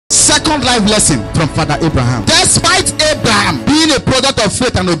Second life lesson from Father Abraham. Despite Abraham being a product of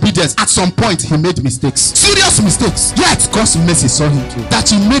faith and obedience, at some point he made mistakes. Serious mistakes. Yet God's mercy saw him through. That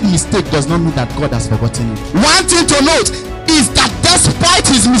he made mistake does not mean that God has forgotten him. One thing to note is that despite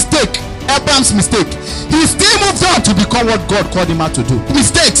his mistake, Abraham's mistake, he still moved on to become what God called him out to do.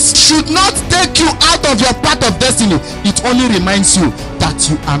 Mistakes should not take you out of your path of destiny. It only reminds you that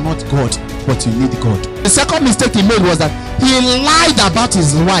you are not God, but you need God. The second mistake he made was that he lied about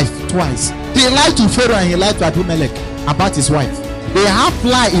his wife twice. He lied to Pharaoh and he lied to Abimelech about his wife. The half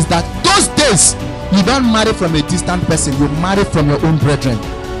lie is that those days you don't marry from a distant person, you marry from your own brethren.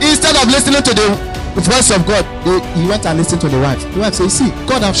 Instead of listening to the voice of God, he went and listened to the wife. The wife said, see,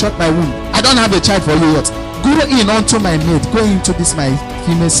 God have shut my womb. I don't have a child for you yet. Go in unto my maid. Go into this my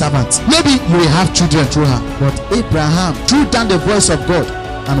female servant. Maybe you will have children through her. But Abraham threw down the voice of God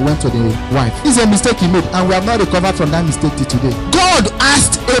and went to the wife. It's a mistake he made, and we have not recovered from that mistake till today. God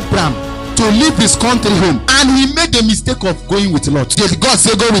asked Abraham to leave his country home, and he made the mistake of going with Lot. Did God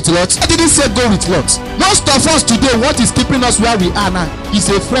say go with Lot? I didn't say go with Lot. Most of us today, what is keeping us where we are now is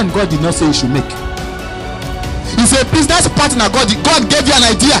a friend God did not say you should make. It's a business partner. God gave you an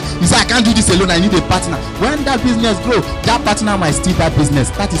idea. He said, I can't do this alone, I need a partner. When that business grows, that partner might steal that business.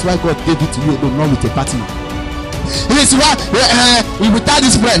 That is why God gave it to you alone, not with a partner. It's why without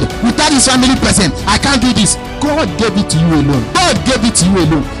this friend, without this family person, I can't do this. God gave it to you alone. God gave it to you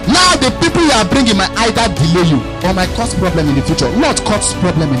alone. Now the people you are bringing might either delay you or might cause problem in the future. Not cause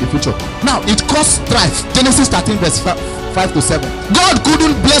problem in the future. Now it causes strife. Genesis 13 verse 5 to 7. God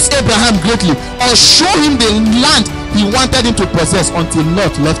couldn't bless Abraham greatly or show him the land he wanted him to possess until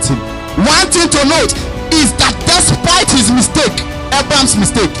Lot left him. One thing to note is that despite his mistake, Abraham's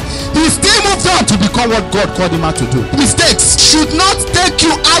mistake, he still moved on to become what God called him out to do. Mistakes should not take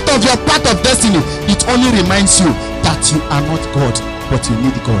you out of your path of destiny. It only reminds you that you are not God, but you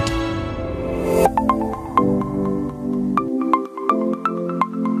need God.